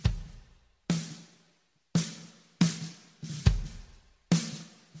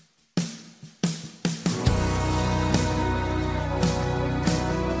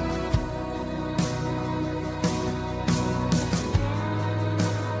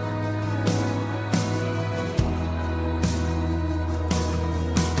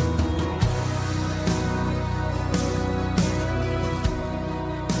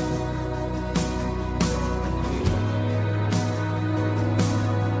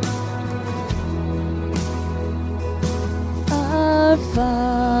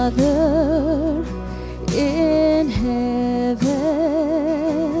Father in heaven,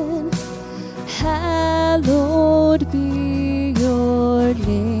 hallowed be your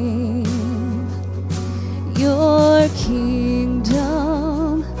name. Your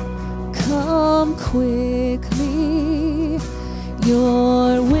kingdom come quickly.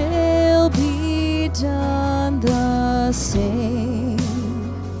 Your will be done the same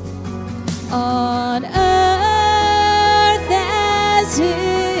on earth as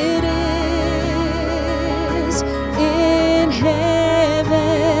it is in heaven.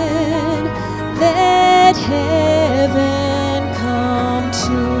 Let heaven come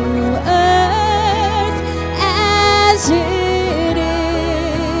to earth as it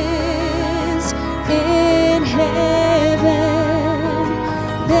is in heaven.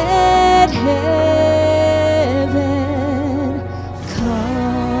 Let heaven come.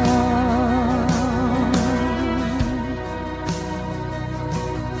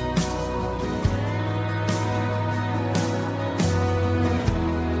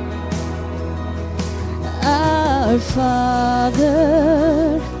 Our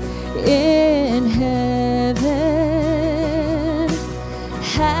Father in heaven,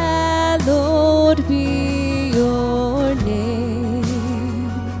 hallowed be your name.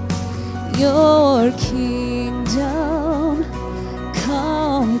 Your kingdom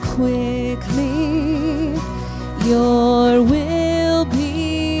come quickly. Your will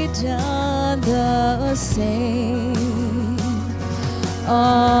be done the same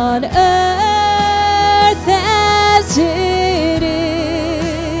on earth as it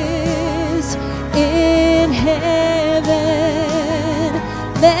is in heaven.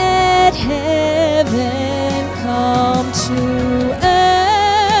 Let heaven come to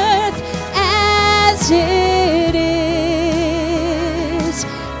earth as it is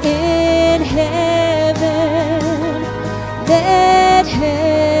in heaven. Let heaven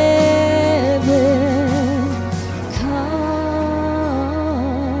come.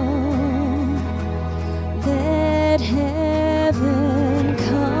 Let heaven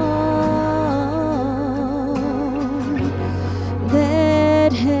come.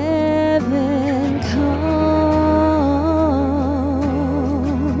 Let heaven come.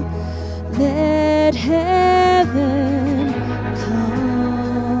 Let heaven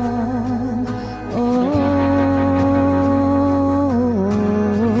come. Oh.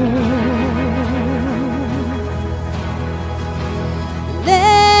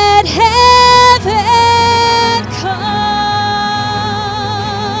 Let heaven come.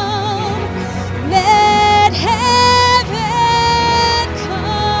 Let heaven come.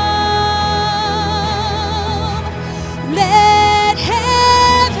 Let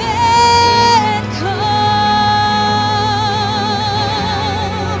heaven come.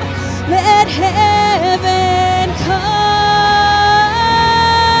 Let heaven come.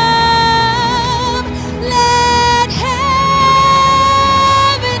 Let heaven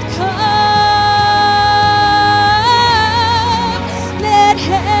come. Let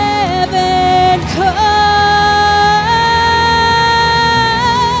heaven come.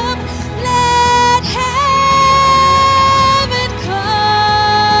 Let heaven come.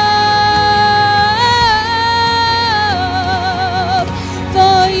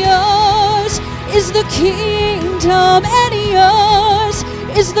 For yours is the kingdom, and yours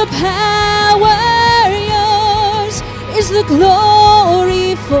is the power. Yours is the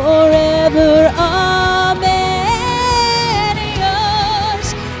glory forever. Amen. Yours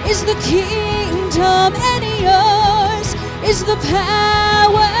is the kingdom, and yours is the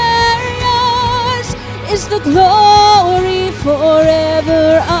power. Yours is the glory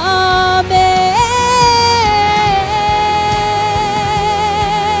forever. Amen.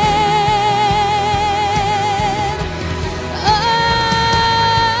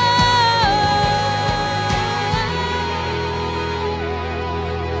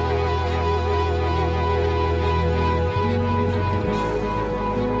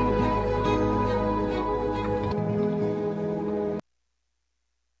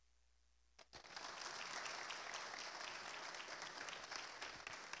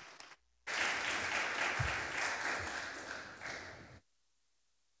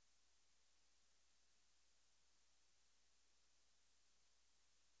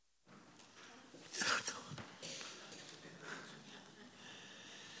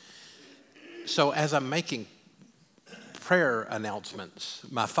 So as I'm making prayer announcements,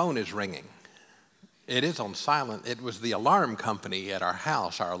 my phone is ringing. It is on silent. It was the alarm company at our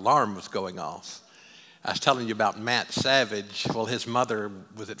house. Our alarm was going off. I was telling you about Matt Savage. Well, his mother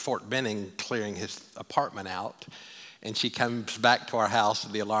was at Fort Benning clearing his apartment out, And she comes back to our house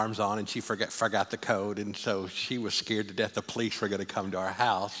and the alarm's on and she forgot the code. And so she was scared to death the police were going to come to our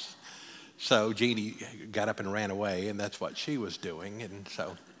house. So Jeannie got up and ran away, and that's what she was doing. And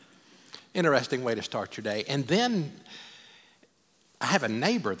so, interesting way to start your day. And then I have a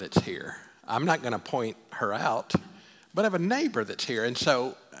neighbor that's here. I'm not going to point her out, but I have a neighbor that's here. And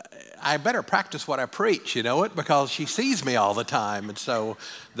so I better practice what I preach, you know it, because she sees me all the time. And so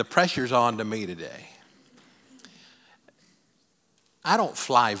the pressure's on to me today. I don't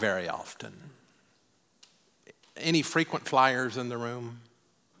fly very often. Any frequent flyers in the room?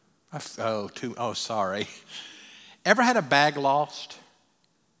 Sorry. Ever had a bag lost?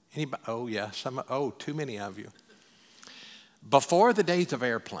 Anybody? Oh, yeah. Too many of you. Before the days of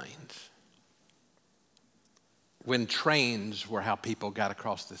airplanes, when trains were how people got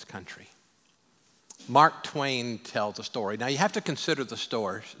across this country, Mark Twain tells a story. Now, you have to consider the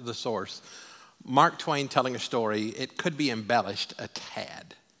source. Mark Twain telling a story, it could be embellished a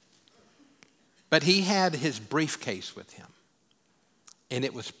tad. But he had his briefcase with him, and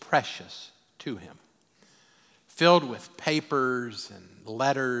it was precious to him, filled with papers and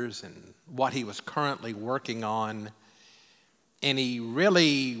letters and what he was currently working on. And he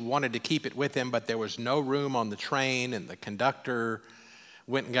really wanted to keep it with him, but there was no room on the train, and the conductor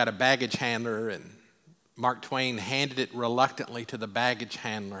went and got a baggage handler, and Mark Twain handed it reluctantly to the baggage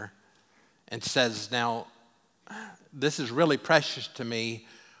handler and says, now, this is really precious to me.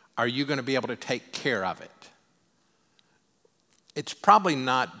 Are you going to be able to take care of it? It's probably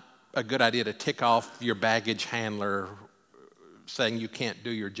not a good idea to tick off your baggage handler saying you can't do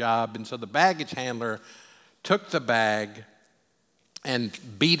your job. And so the baggage handler took the bag and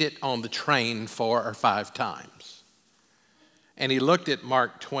beat it on the train 4 or 5 times. And he looked at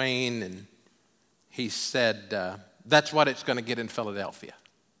Mark Twain and he said, that's what it's going to get in Philadelphia.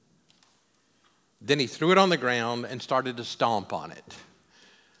 Then he threw it on the ground and started to stomp on it.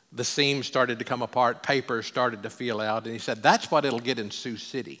 The seams started to come apart, papers started to feel out, and he said, that's what it'll get in Sioux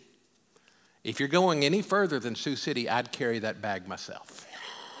City. If you're going any further than Sioux City, I'd carry that bag myself.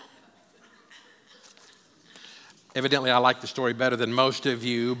 Evidently, I like the story better than most of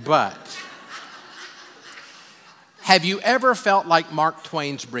you, but have you ever felt like Mark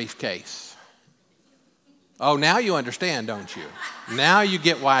Twain's briefcase? Oh, now you understand, don't you? Now you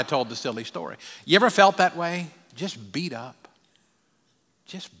get why I told the silly story. You ever felt that way? Just beat up.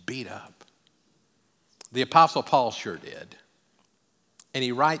 Just beat up. The Apostle Paul sure did. And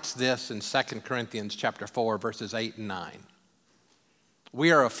he writes this in 2 Corinthians chapter 4, verses 8 and 9.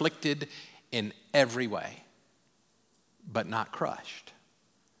 We are afflicted in every way, but not crushed.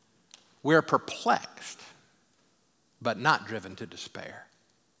 We're perplexed, but not driven to despair.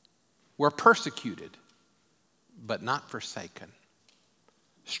 We're persecuted, but not forsaken.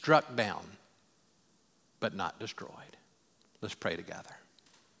 Struck down, but not destroyed. Let's pray together.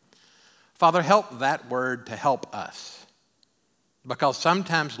 Father, help that word to help us, because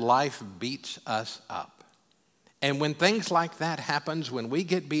sometimes life beats us up. And when things like that happens, when we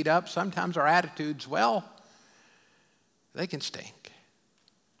get beat up, sometimes our attitudes, well, they can stink.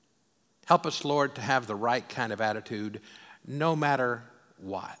 Help us, Lord, to have the right kind of attitude no matter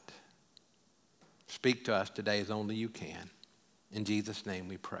what. Speak to us today as only you can. In Jesus' name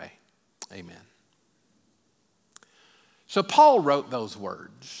we pray. Amen. So Paul wrote those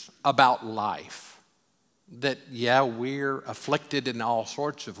words about life, that, yeah, we're afflicted in all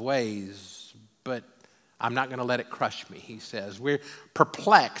sorts of ways, but I'm not going to let it crush me, he says. We're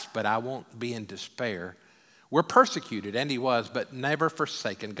perplexed, but I won't be in despair. We're persecuted, and he was, but never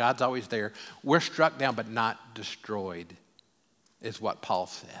forsaken. God's always there. We're struck down, but not destroyed, is what Paul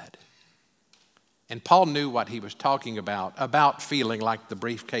said. And Paul knew what he was talking about feeling like the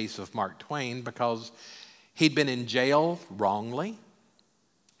briefcase of Mark Twain, because he'd been in jail wrongly.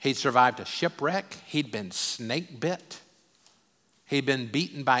 He'd survived a shipwreck. He'd been snake bit. He'd been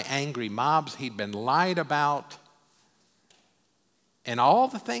beaten by angry mobs. He'd been lied about. And all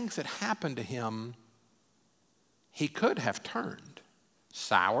the things that happened to him, he could have turned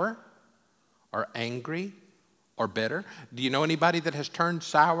sour or angry or bitter. Do you know anybody that has turned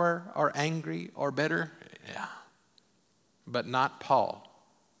sour or angry or bitter? Yeah. But not Paul.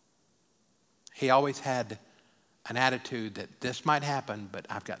 He always had an attitude that this might happen, but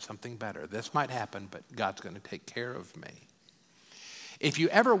I've got something better. This might happen, but God's going to take care of me. If you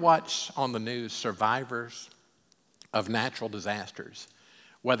ever watch on the news survivors of natural disasters,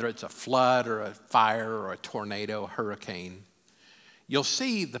 whether it's a flood or a fire or a tornado, a hurricane, you'll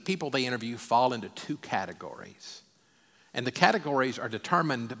see the people they interview fall into 2 categories. And the categories are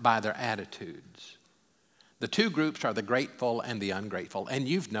determined by their attitudes. The two groups are the grateful and the ungrateful. And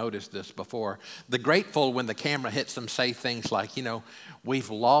you've noticed this before. The grateful, when the camera hits them, say things like, we've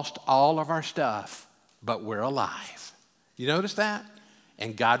lost all of our stuff, but we're alive. You notice that?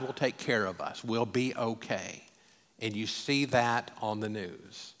 And God will take care of us. We'll be okay. And you see that on the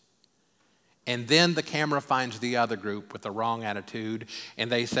news. And then the camera finds the other group with the wrong attitude,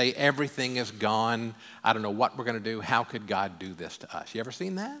 and they say, everything is gone. I don't know what we're going to do. How could God do this to us? You ever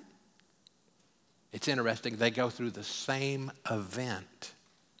seen that? It's interesting. They go through the same event,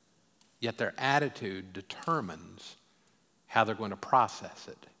 yet their attitude determines how they're going to process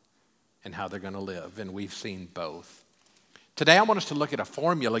it and how they're going to live, and we've seen both. Today I want us to look at a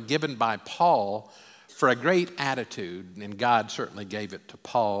formula given by Paul for a great attitude, and God certainly gave it to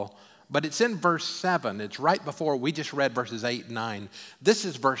Paul. But it's in verse 7. It's right before we just read verses 8 and 9. This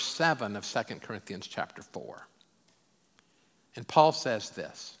is verse 7 of 2 Corinthians chapter 4. And Paul says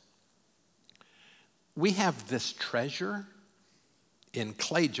this: we have this treasure in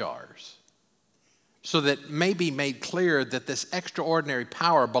clay jars, so that it may be made clear that this extraordinary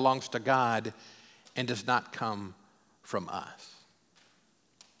power belongs to God and does not come from us.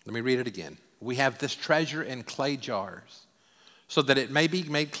 Let me read it again. We have this treasure in clay jars, so that it may be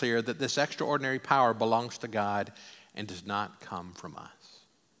made clear that this extraordinary power belongs to God and does not come from us.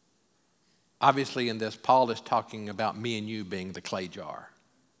 Obviously, in this, Paul is talking about me and you being the clay jar,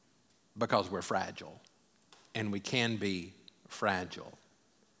 because we're fragile, and we can be fragile.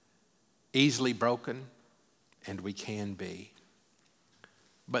 Easily broken, and we can be.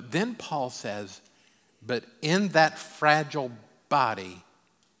 But then Paul says, but in that fragile body,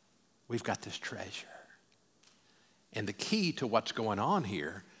 we've got this treasure. And the key to what's going on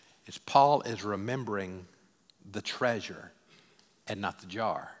here is Paul is remembering the treasure and not the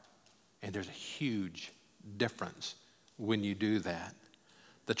jar. And there's a huge difference when you do that.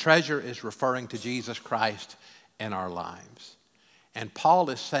 The treasure is referring to Jesus Christ in our lives. And Paul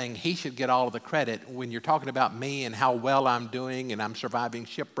is saying he should get all of the credit. When you're talking about me and how well I'm doing and I'm surviving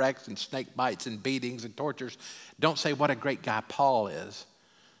shipwrecks and snake bites and beatings and tortures, don't say what a great guy Paul is.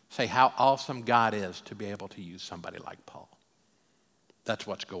 Say how awesome God is to be able to use somebody like Paul. That's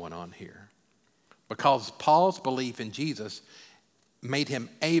what's going on here. Because Paul's belief in Jesus made him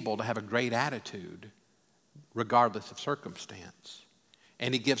able to have a great attitude regardless of circumstance.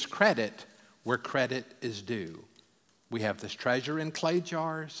 And he gives credit where credit is due. We have this treasure in clay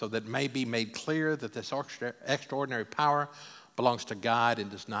jars, so that it may be made clear that this extraordinary power belongs to God and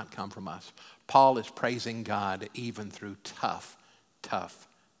does not come from us. Paul is praising God even through tough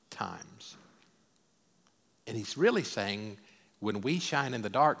times. And he's really saying, when we shine in the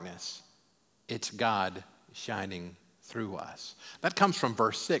darkness, it's God shining through us. That comes from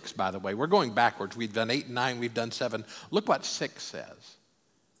verse 6, by the way. We're going backwards. We've done 8 and 9, we've done 7. Look what 6 says.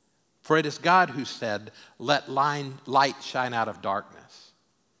 For it is God who said, let light shine out of darkness,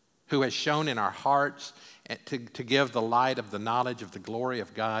 who has shone in our hearts to give the light of the knowledge of the glory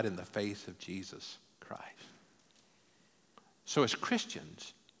of God in the face of Jesus Christ. So as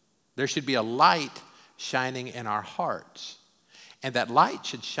Christians, there should be a light shining in our hearts. And that light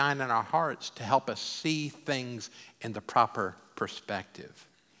should shine in our hearts to help us see things in the proper perspective.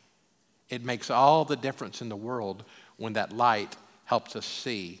 It makes all the difference in the world when that light helps us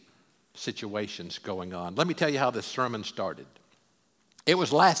see situations going on. Let me tell you how this sermon started. It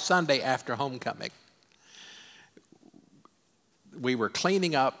was last Sunday after homecoming. We were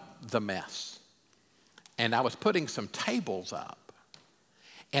cleaning up the mess, and I was putting some tables up,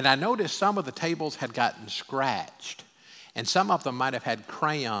 and I noticed some of the tables had gotten scratched, and some of them might have had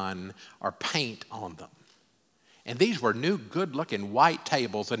crayon or paint on them. And these were new, good-looking white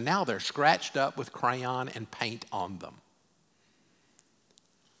tables, and now they're scratched up with crayon and paint on them.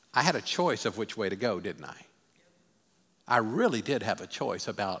 I had a choice of which way to go, didn't I? I really did have a choice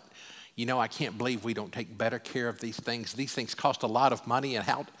about, I can't believe we don't take better care of these things. These things cost a lot of money.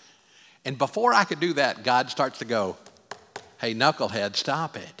 And before I could do that, God starts to go, hey, knucklehead,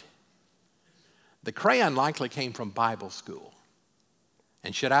 stop it. The crayon likely came from Bible school.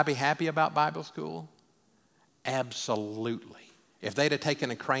 And should I be happy about Bible school? Absolutely. If they'd have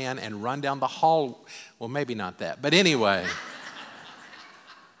taken a crayon and run down the hall, well, maybe not that. But anyway,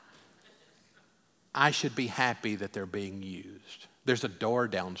 I should be happy that they're being used. There's a door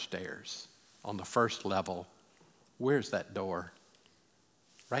downstairs on the first level. Where's that door?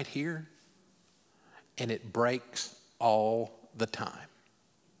 Right here. And it breaks all the time.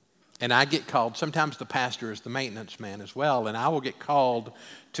 And I get called, sometimes the pastor is the maintenance man as well, and I will get called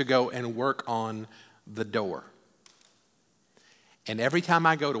to go and work on the door. And every time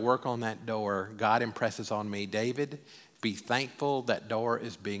I go to work on that door, God impresses on me, David, be thankful that door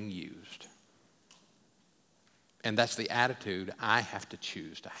is being used. And that's the attitude I have to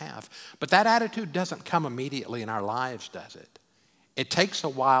choose to have. But that attitude doesn't come immediately in our lives, does it? It takes a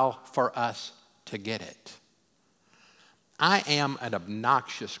while for us to get it. I am an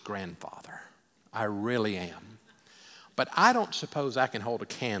obnoxious grandfather. I really am. But I don't suppose I can hold a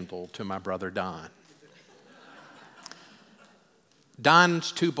candle to my brother Don.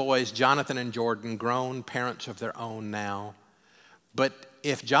 Don's two boys, Jonathan and Jordan, grown, parents of their own now. But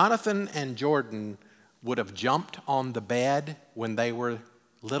if Jonathan and Jordan would have jumped on the bed when they were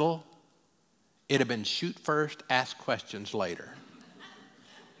little, it'd have been shoot first, ask questions later.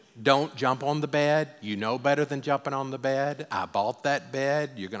 Don't jump on the bed. You know better than jumping on the bed. I bought that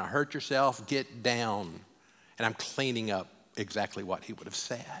bed. You're going to hurt yourself. Get down. And I'm cleaning up exactly what he would have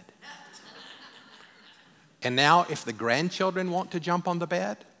said. And now if the grandchildren want to jump on the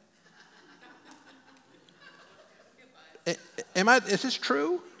bed, is this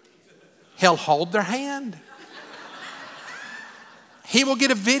true? He'll hold their hand. He will get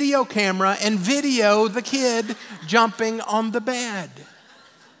a video camera and video the kid jumping on the bed.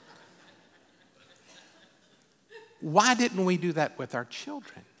 Why didn't we do that with our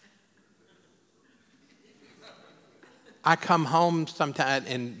children? I come home sometime,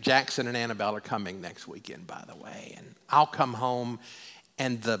 and Jackson and Annabelle are coming next weekend, by the way, and I'll come home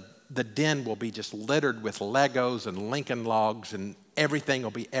and the den will be just littered with Legos and Lincoln Logs and everything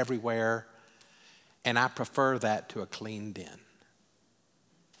will be everywhere, and I prefer that to a clean den.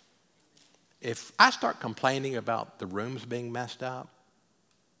 If I start complaining about the rooms being messed up,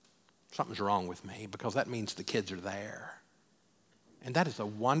 something's wrong with me, because that means the kids are there. And that is a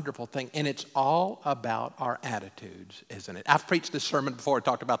wonderful thing. And it's all about our attitudes, isn't it? I've preached this sermon before,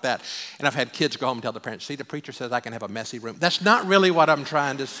 talked about that. And I've had kids go home and tell the parents, see, the preacher says I can have a messy room. That's not really what I'm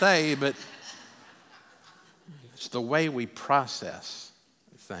trying to say, but it's the way we process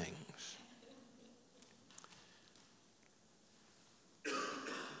things.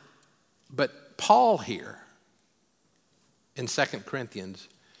 But Paul here in 2 Corinthians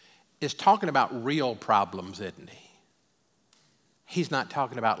is talking about real problems, isn't he? He's not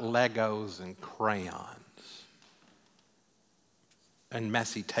talking about Legos and crayons and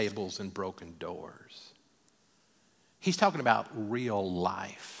messy tables and broken doors. He's talking about real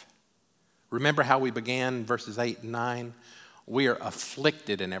life. Remember how we began verses 8 and 9? We are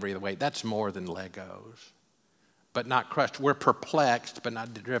afflicted in every way. That's more than Legos, but not crushed. We're perplexed, but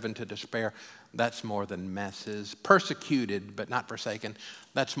not driven to despair. That's more than messes. Persecuted, but not forsaken.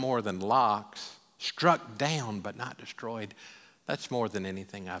 That's more than locks. Struck down, but not destroyed. That's more than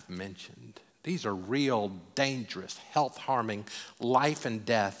anything I've mentioned. These are real, dangerous, health-harming, life and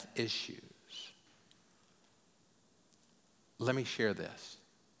death issues. Let me share this.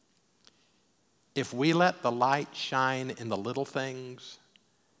 If we let the light shine in the little things,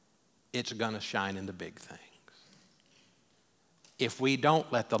 it's going to shine in the big things. If we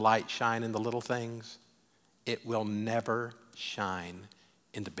don't let the light shine in the little things, it will never shine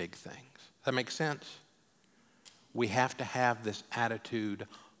in the big things. Does that make sense? We have to have this attitude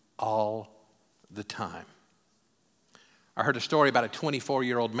all the time. I heard a story about a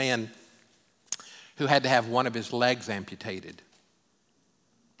 24-year-old man who had to have one of his legs amputated.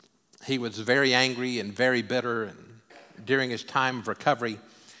 He was very angry and very bitter, and during his time of recovery,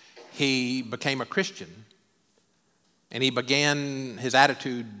 he became a Christian. And his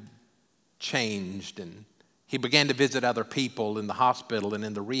attitude changed, and he began to visit other people in the hospital and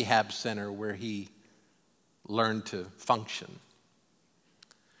in the rehab center where he learned to function.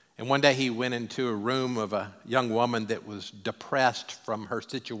 And one day he went into a room of a young woman that was depressed from her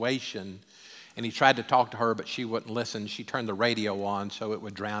situation, and he tried to talk to her, but she wouldn't listen. She turned the radio on so it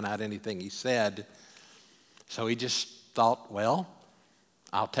would drown out anything he said. So he just thought, well,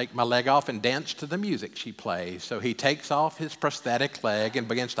 I'll take my leg off and dance to the music she plays. So he takes off his prosthetic leg and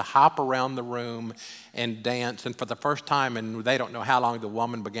begins to hop around the room and dance. And for the first time, and they don't know how long, the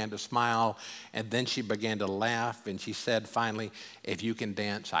woman began to smile. And then she began to laugh. And she said, finally, if you can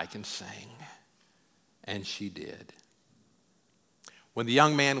dance, I can sing. And she did. When the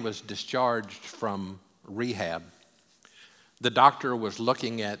young man was discharged from rehab, the doctor was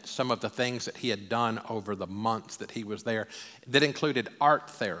looking at some of the things that he had done over the months that he was there that included art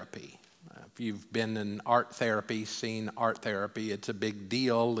therapy. If you've been in art therapy, seen art therapy, it's a big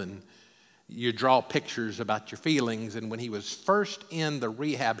deal, and you draw pictures about your feelings. And when he was first in the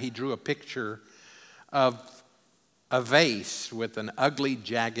rehab, he drew a picture of a vase with an ugly,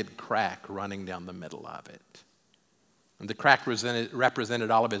 jagged crack running down the middle of it. And the crack represented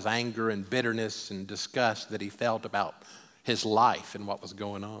all of his anger and bitterness and disgust that he felt about his life and what was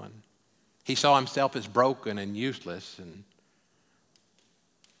going on. He saw himself as broken and useless, and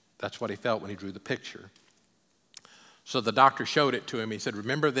that's what he felt when he drew the picture. So the doctor showed it to him. He said,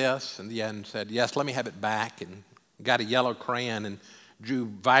 remember this? And the end said, yes, let me have it back. And got a yellow crayon and drew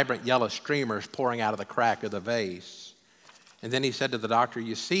vibrant yellow streamers pouring out of the crack of the vase. And then he said to the doctor,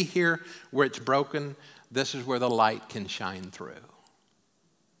 you see here where it's broken? This is where the light can shine through.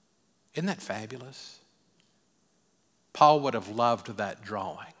 Isn't that fabulous? Paul would have loved that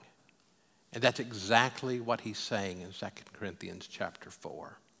drawing. And that's exactly what he's saying in 2 Corinthians chapter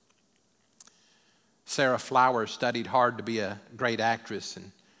 4. Sarah Flowers studied hard to be a great actress,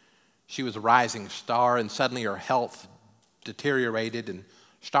 and she was a rising star, and suddenly her health deteriorated and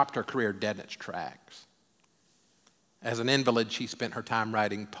stopped her career dead in its tracks. As an invalid, she spent her time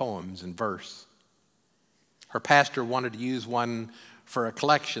writing poems and verse. Her pastor wanted to use one for a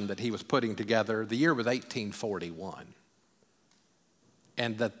collection that he was putting together. The year was 1841.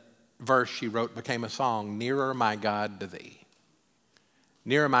 And the verse she wrote became a song, Nearer My God to Thee.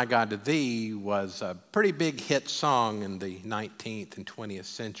 Nearer My God to Thee was a pretty big hit song in the 19th and 20th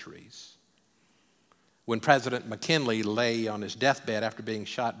centuries. When President McKinley lay on his deathbed after being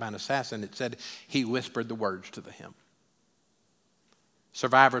shot by an assassin, it said he whispered the words to the hymn.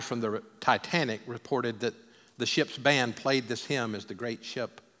 Survivors from the Titanic reported that the ship's band played this hymn as the great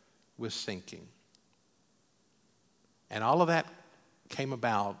ship was sinking. And all of that came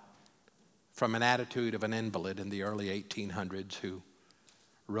about from an attitude of an invalid in the early 1800s who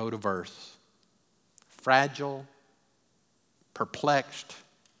wrote a verse, fragile, perplexed,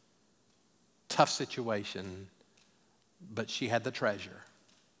 tough situation, but she had the treasure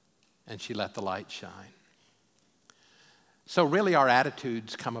and she let the light shine. So really our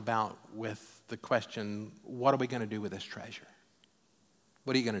attitudes come about with the question, what are we going to do with this treasure?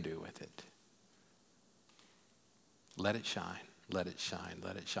 What are you going to do with it? Let it shine, let it shine,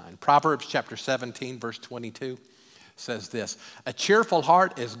 let it shine. Proverbs chapter 17, verse 22 says this, a cheerful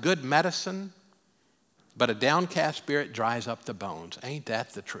heart is good medicine, but a downcast spirit dries up the bones. Ain't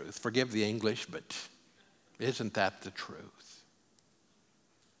that the truth? Forgive the English, but isn't that the truth?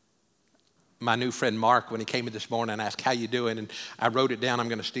 My new friend Mark, when he came in this morning and asked, how you doing? And I wrote it down, I'm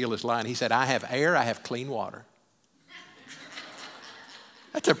going to steal his line. He said, I have air, I have clean water.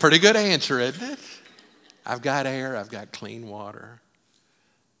 That's a pretty good answer, isn't it? I've got air, I've got clean water.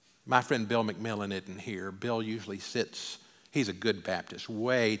 My friend Bill McMillan isn't here. Bill usually sits, he's a good Baptist,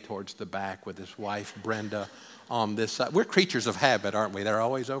 way towards the back with his wife Brenda on this side. We're creatures of habit, aren't we? They're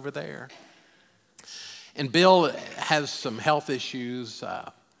always over there. And Bill has some health issues,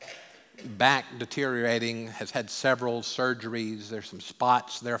 back deteriorating, has had several surgeries. There's some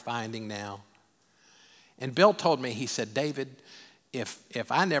spots they're finding now. And Bill told me, he said, David,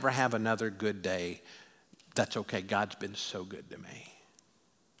 if I never have another good day, that's okay. God's been so good to me.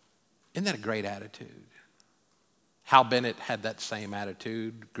 Isn't that a great attitude? Hal Bennett had that same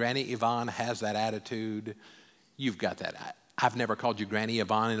attitude. Granny Yvonne has that attitude. You've got that. I've never called you Granny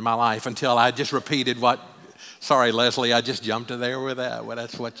Yvonne in my life until I just repeated what, sorry, Leslie, I just jumped in there with that. Well,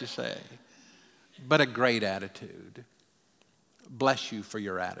 that's what you say. But a great attitude. Bless you for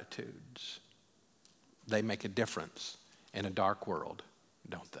your attitudes. They make a difference in a dark world,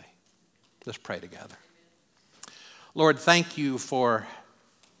 don't they? Let's pray together. Lord, thank you for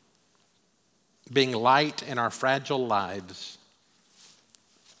being light in our fragile lives.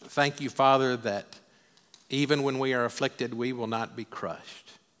 Thank you, Father, that even when we are afflicted, we will not be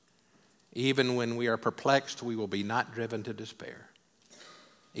crushed. Even when we are perplexed, we will be not driven to despair.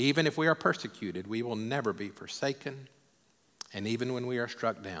 Even if we are persecuted, we will never be forsaken. And even when we are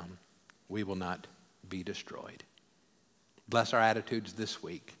struck down, we will not be destroyed. Bless our attitudes this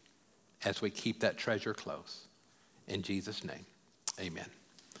week as we keep that treasure close. In Jesus' name, amen.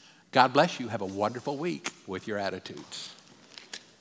 God bless you. Have a wonderful week with your attitudes.